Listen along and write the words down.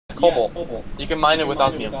cobalt. You can mine it with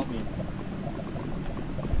osmium.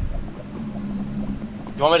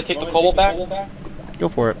 You want me to take the cobalt back? Go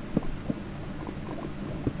for it.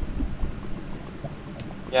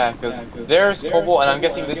 Yeah, because there's cobalt, and I'm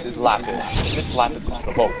guessing this is lapis. This is lapis on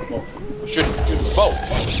the boat. Should do the boat.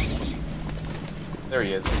 There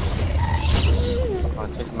he is. I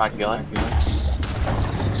want to taste my gun.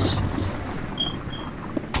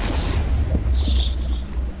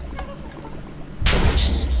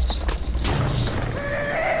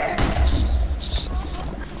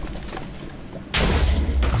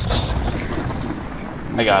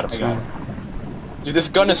 I got him. Dude, this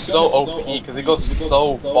gun is so OP because it goes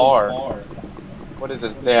so far. What is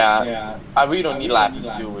this? Yeah. We don't need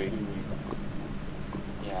lapis, do we?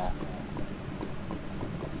 Yeah.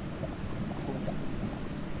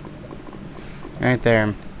 Right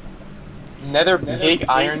there. Nether pig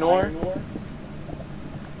iron ore?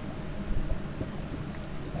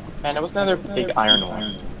 Man, it was nether pig iron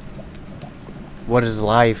ore. What is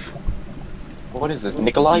life? What is this?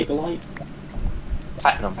 Nikolite?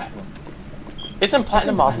 Platinum. Isn't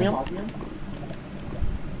platinum osmium?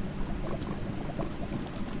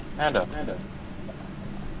 Panda.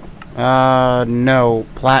 No.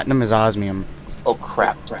 Platinum is osmium. Oh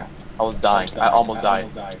crap. I was dying. I almost died.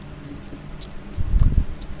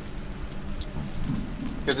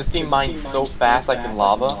 Because this thing mines so fast like in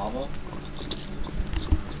lava.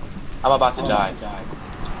 I'm about to die.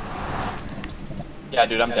 Yeah,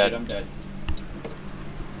 dude, I'm dead.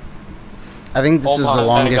 I think this is the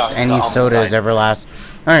longest any soda has ever lasted.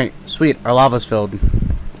 Alright, sweet. Our lava's filled.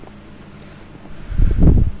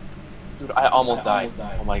 Dude, I almost died.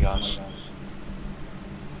 Oh my gosh.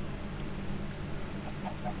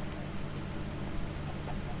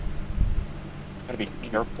 Gotta be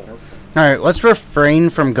careful. Alright, let's refrain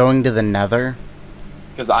from going to the nether.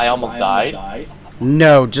 Because I almost died?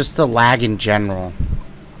 No, just the lag in general.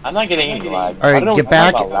 I'm not getting any lag. Alright, get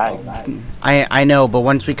back. Lag. I know, but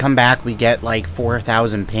once we come back, we get like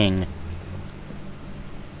 4,000 ping.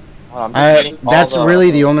 Well, that's really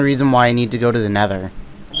the only reason why I need to go to the nether.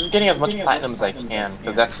 I'm just getting as much platinum as I can,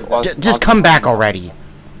 because that's... Just come back already.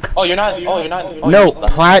 Oh, you're not... Oh, you're not... Oh, no,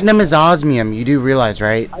 platinum is osmium. You do realize,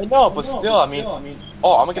 right? I know, but still, I mean...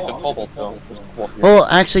 Oh, I'm gonna get the cobalt, though. Well,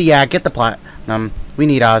 actually, yeah, get the platinum. We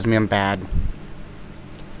need osmium bad.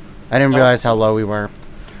 I didn't realize how low we were.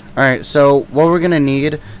 Alright, so what we're gonna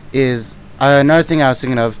need is... another thing I was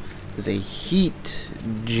thinking of is a heat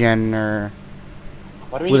generator.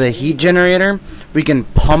 With a heat generator, we can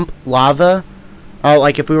pump lava.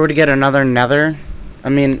 Like if we were to get another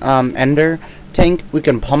ender tank, we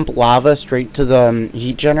can pump lava straight to the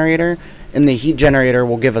heat generator, and the heat generator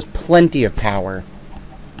will give us plenty of power.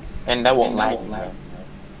 And that won't lag.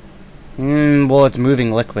 Well, it's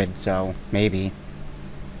moving liquid, so maybe.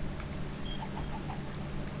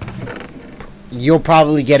 You'll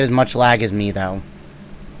probably get as much lag as me, though.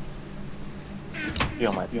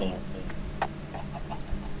 Feel my pain.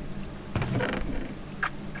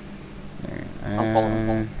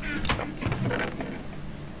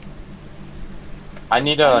 I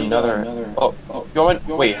need another... Oh, you want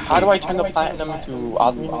me... Wait, how do I turn the platinum to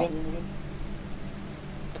osmium again?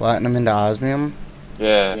 Platinum into osmium?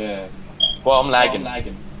 Yeah. Well, I'm lagging.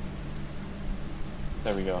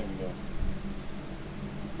 There we go.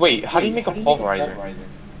 Wait, how do you make a pulverizer?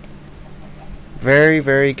 Very,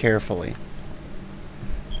 very carefully.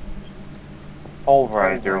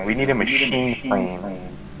 Pulverizer. We need a machine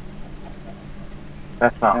frame.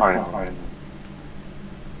 That's not hard to make.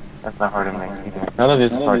 That's not hard to make either. None of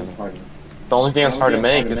this is hard to make. The only thing that's hard to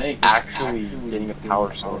make is actually getting a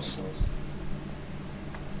power source.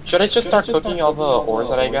 Should I just start cooking all the ores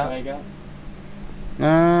that I got?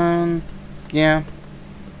 Yeah.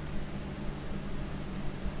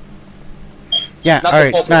 Yeah,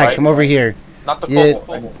 alright, Snide, right? Come over here. Not the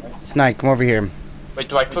cobalt. Snide, come over here. Wait,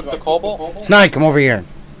 do I cook the cobalt? Snide, come over here.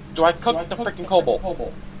 Do I cook the freaking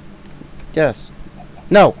cobalt? Yes.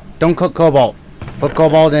 No, don't cook cobalt. Put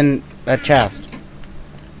cobalt in a chest.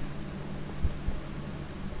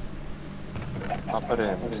 I'll put it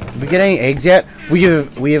in this one. Did we get any eggs yet? We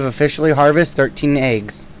have officially harvested 13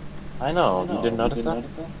 eggs. I know, you didn't notice that?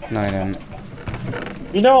 No, I didn't.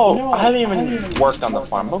 You know, I haven't even worked on the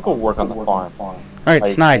farm. I'll go work on the farm. Alright,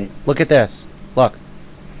 Snide, look at this. Look.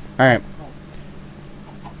 Alright.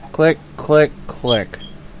 Click, click, click.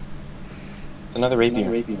 It's another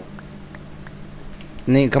rapier.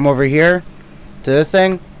 And then you come over here to this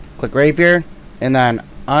thing, click rapier, and then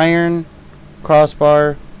iron,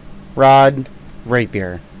 crossbar, rod,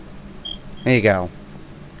 rapier. There you go.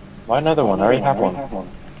 Why another one? I already have one.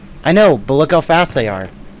 I know, but look how fast they are.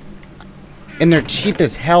 And they're cheap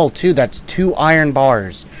as hell, too. That's 2 iron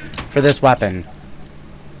bars for this weapon.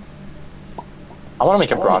 I want to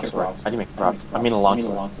make a broadsword. How do you make a broadsword? I mean a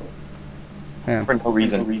longsword. Yeah. For no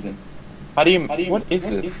reason. How do you... What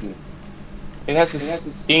is this? It has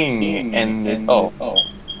this sting and it... Oh.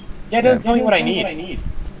 Yeah, it doesn't tell me what I need.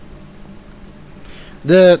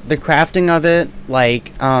 The crafting of it,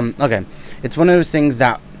 like, okay. It's one of those things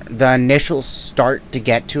that the initial start to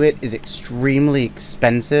get to it is extremely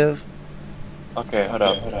expensive. Okay, hold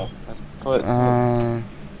up. Let's put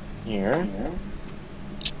here.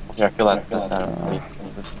 Yeah, I feel like that.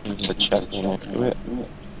 Just use the chest next to it.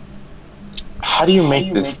 How do you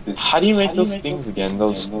make this? How do you make those things again?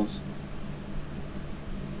 Those.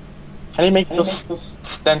 How do you make those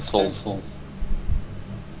stencils?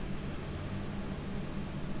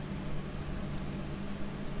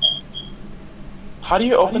 How do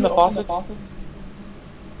you open the faucets?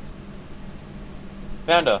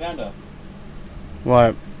 Panda.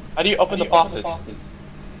 What? How do you open the faucets?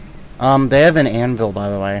 They have an anvil, by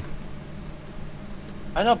the way.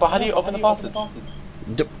 I know, but how do you open the faucets?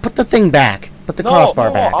 Put the thing back. Put the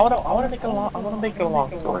crossbar back. I wanna make a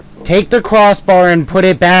long sword. Take the crossbar and put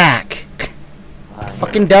it back.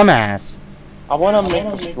 Fucking dumbass. I wanna make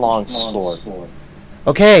a long sword.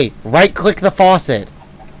 Okay, right-click the faucet.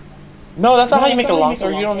 No, that's not how you make a long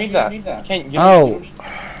sword. You don't need that. You can't. Oh.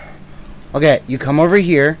 Okay, you come over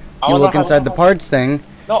here. You look inside the parts thing.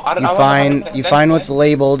 No, you find what's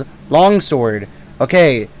labeled longsword.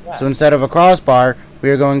 Okay, so instead of a crossbar, we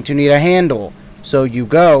are going to need a handle. So you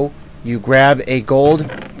grab a gold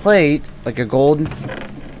plate, like a gold,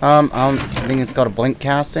 I think it's called a blink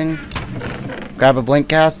casting. Grab a blink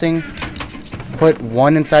casting, put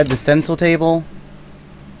one inside the stencil table.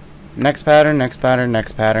 Next pattern, next pattern,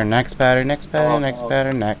 next pattern, next pattern, next pattern, next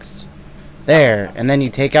pattern, next. There, and then you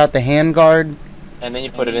take out the hand guard. And then you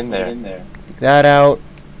put it in there. Take that out.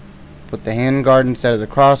 Put the hand guard instead of the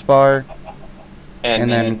crossbar. And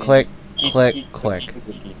then click, click, click.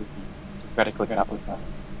 Gotta click that.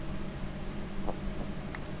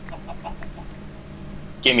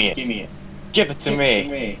 Give me it. Give it to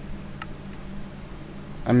me.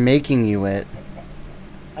 I'm making you it.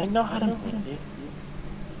 I know how to make it.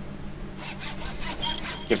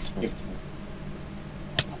 Give it to me.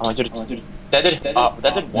 I want you to...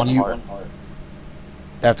 That did one heart.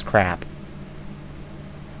 That's crap.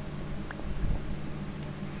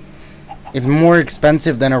 It's more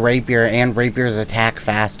expensive than a rapier, and rapiers attack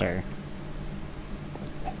faster.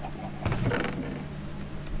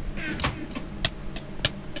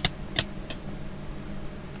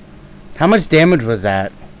 How much damage was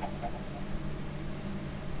that?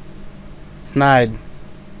 Snide.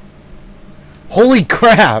 Holy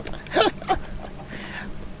crap!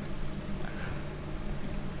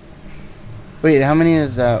 Wait, how many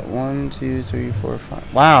is that? 1, 2, 3, 4,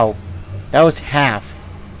 5. Wow. That was half.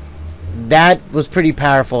 That was pretty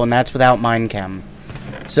powerful, and that's without Minechem.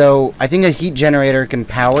 So, I think a heat generator can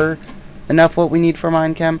power enough what we need for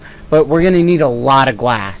Minechem, but we're going to need a lot of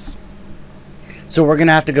glass. So we're going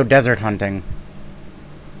to have to go desert hunting.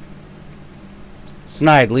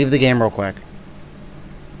 Snide, leave the game real quick.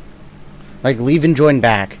 Like, leave and join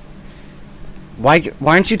back. Why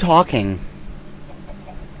aren't you talking?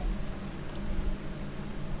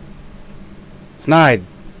 Snide.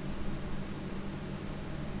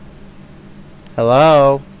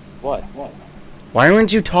 Hello? What? Why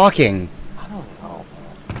weren't you talking? I don't know.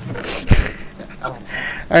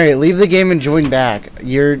 Alright, leave the game and join back.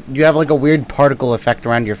 You have like a weird particle effect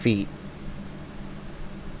around your feet.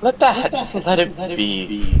 Just let it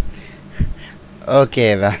be.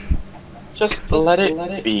 Okay then. Just let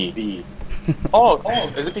it be. Oh,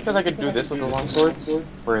 is it because I could do this with the longsword?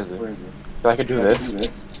 Where is it? So I could do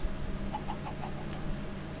this.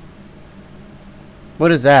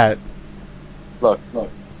 What is that? Look.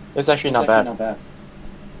 It's actually not bad.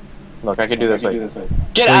 Look, I can do this way.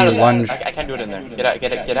 Get Oh, out you of there! lunge. I can't do it in there. Get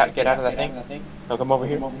out of that thing. No, come over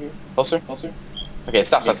here. Closer. Okay,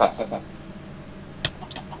 stop.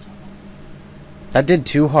 That did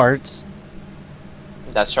 2 hearts.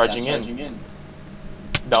 That's charging in.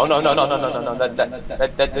 No. That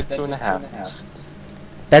did 2.5.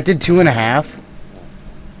 That did 2.5?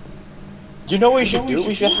 You know what we should do?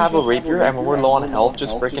 We should have a rapier, and when we're low on health,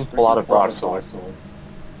 just freaking pull out a broadsword.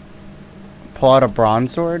 Pull out a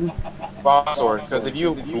bronze sword? Broadsword, because if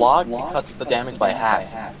you block, it cuts the damage by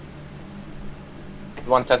half.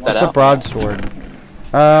 You want to test that What's out? a broadsword?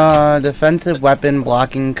 Defensive weapon,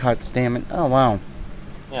 blocking, cuts damage. Oh, wow.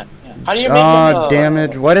 Yeah. How do you make them,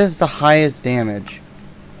 damage. What is the highest damage?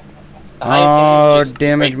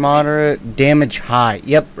 Damage moderate. Damage high.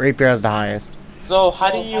 Yep, rapier has the highest. So,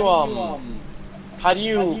 how do you, How do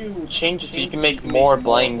you change it so you can make more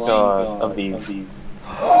blank of these?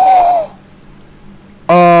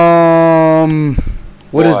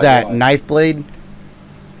 What is that? Knife blade?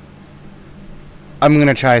 I'm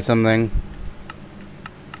gonna try something.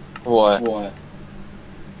 What?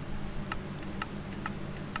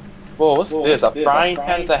 Whoa, what's this? A frying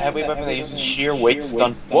pan is a heavy weapon that uses sheer weight to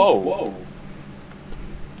stun. Whoa!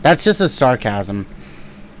 That's just a sarcasm.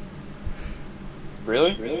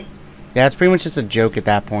 Really? Yeah, it's pretty much just a joke at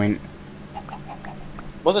that point.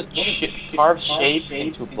 Was it carve shapes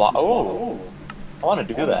into block? Oh! I want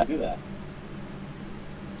to do that.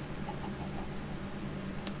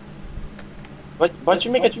 Why'd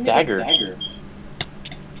you make a dagger?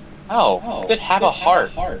 Oh, it did have a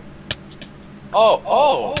heart.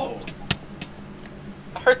 Oh!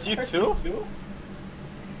 That hurts you too?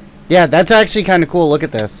 Yeah, that's actually kind of cool. Look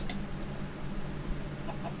at this.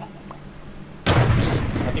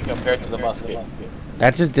 Nothing compared to the musket.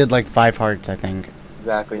 That just did like 5 hearts, I think.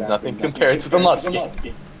 Exactly, nothing compared to the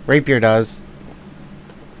musket. Rapier does.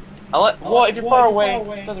 Well, if you're far away,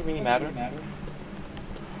 it doesn't really matter.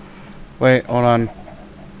 Wait, hold on.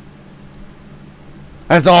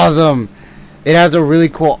 That's awesome! It has a really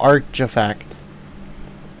cool arch effect.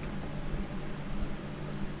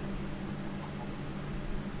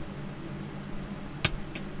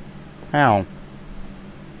 Ow.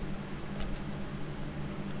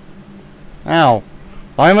 Ow.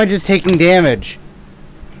 Why am I just taking damage?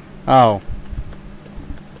 Oh.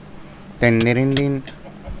 Ding ding ding.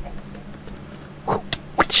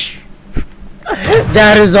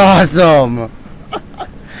 That is awesome!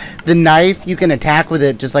 The knife, you can attack with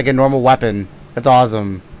it just like a normal weapon. That's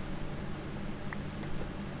awesome.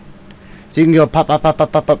 So you can go pop, pop, pop,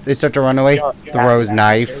 pop, pop, pop. They start to run away. Throws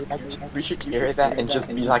knife. We should carry that and just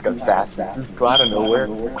be like assassins. Just go out of nowhere.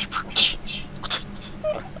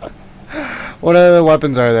 What other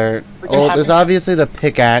weapons are there? Oh, there's obviously the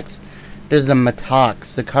pickaxe. There's the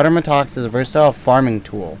mattox. The cutter mattox is a versatile farming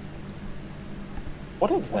tool.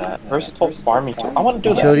 What is that? Versatile farming tool. I want to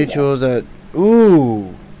do that. Utility tools that...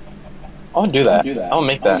 Ooh. I want to do that. I want to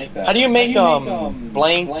make that. How do you make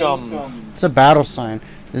blank It's a battle sign.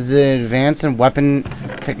 This is an advanced and weapon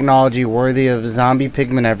technology worthy of zombie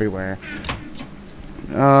pigmen everywhere.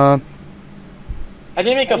 How do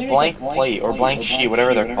you make a blank plate or blank sheet,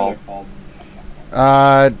 whatever they're called?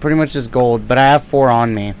 Pretty much just gold, but I have 4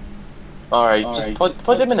 on me. Alright, just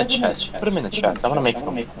put them in a chest. Put them in a chest. I want to make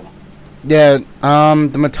some. Yeah,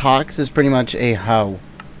 the mattox is pretty much a hoe.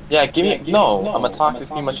 Yeah, give me no. A mattox is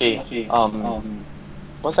pretty much a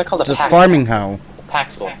what's that called? It's a farming hoe. It's a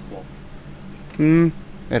paxel.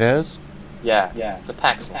 It is? Yeah, it's a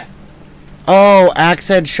paxel. Oh, axe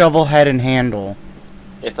head, shovel head, and handle.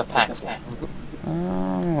 It's a paxel.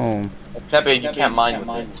 Oh. Except you can't mine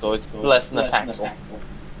with it, so it's less than a paxel.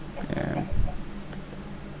 Yeah.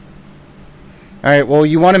 Alright, well,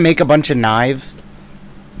 you want to make a bunch of knives?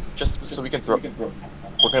 Just so we can throw.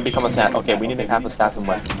 We're gonna become assassin. Okay, we need to have assassin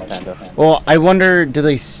weapons, Panda. Well, I wonder, do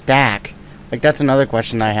they stack? Like, that's another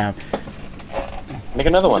question I have. Make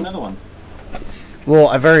another one. Well,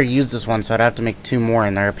 I've already used this one, so I'd have to make 2 more,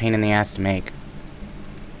 and they're a pain in the ass to make.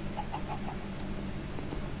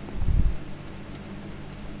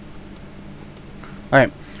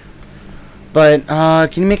 Alright. But,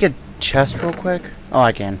 can you make a chest real quick? Oh,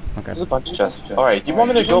 I can. Okay. There's a bunch of chests. Alright, do you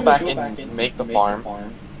want me to go back and make the farm?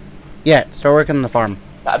 Yeah, start working on the farm.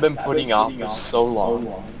 I've been putting off for so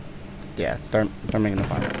long. Yeah, start making the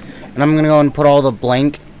farm. And I'm gonna go and put all the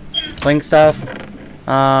blank stuff,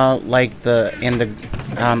 like the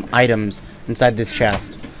items inside this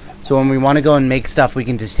chest. So when we want to go and make stuff, we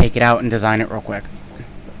can just take it out and design it real quick.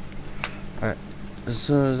 Alright.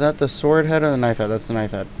 So is that the sword head or the knife head? That's the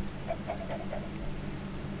knife head.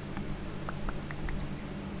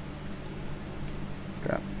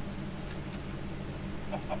 Okay.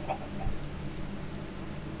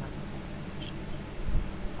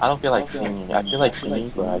 I don't feel like singing. I feel like singing,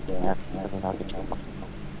 but I can't. I don't have the time.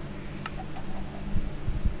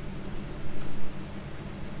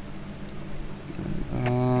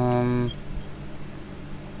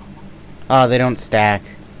 Oh, they don't stack.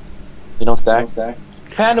 You don't stack?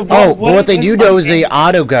 Panda, what they do is they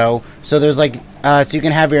auto go. So there's like, so you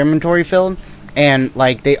can have your inventory filled, and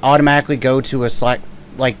like they automatically go to a select,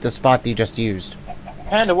 like the spot that you just used.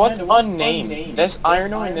 Panda, what's unnamed? There's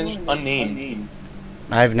iron ore and then there's unnamed.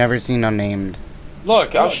 I've never seen unnamed.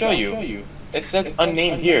 Look, I'll show you. It says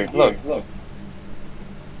unnamed here. Look.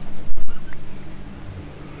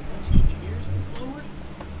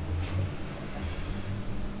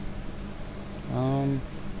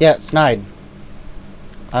 Yeah, snide.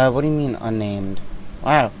 What do you mean unnamed?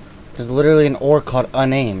 Wow. There's literally an ore called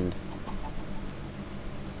unnamed.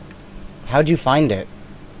 How'd you find it?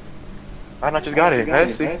 I just got it.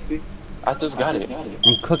 See? I just got it.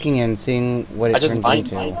 I'm cooking it and seeing what it turns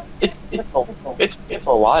into. It's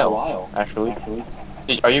a while, actually.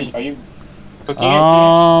 Are you cooking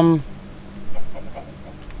it?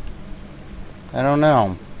 I don't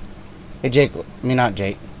know. Hey Jake, not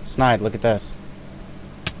Jake. Snide, look at this.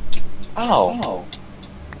 Oh.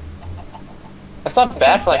 That's not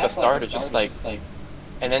bad for like a starter, just like,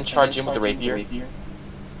 and then charge him with the rapier.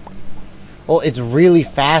 Well, it's really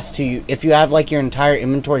fast to you. If you have like your entire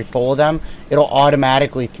inventory full of them, it'll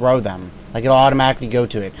automatically throw them. Like it'll automatically go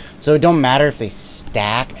to it. So it don't matter if they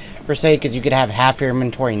stack per se, because you could have half your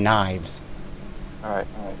inventory knives. Alright.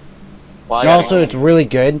 Well, and also, it's really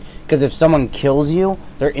good because if someone kills you,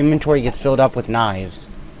 their inventory gets filled up with knives.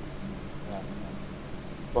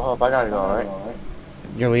 Well, I gotta go, alright?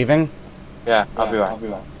 You're leaving? Yeah, I'll be back.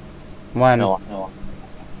 When? No.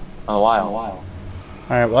 A while.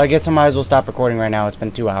 Alright, well I guess I might as well stop recording right now. It's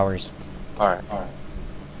been 2 hours. Alright.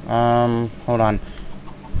 Hold on.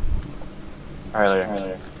 Alright,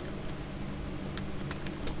 later.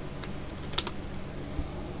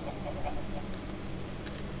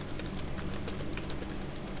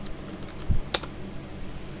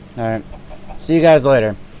 Alright. See you guys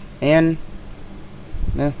later. And...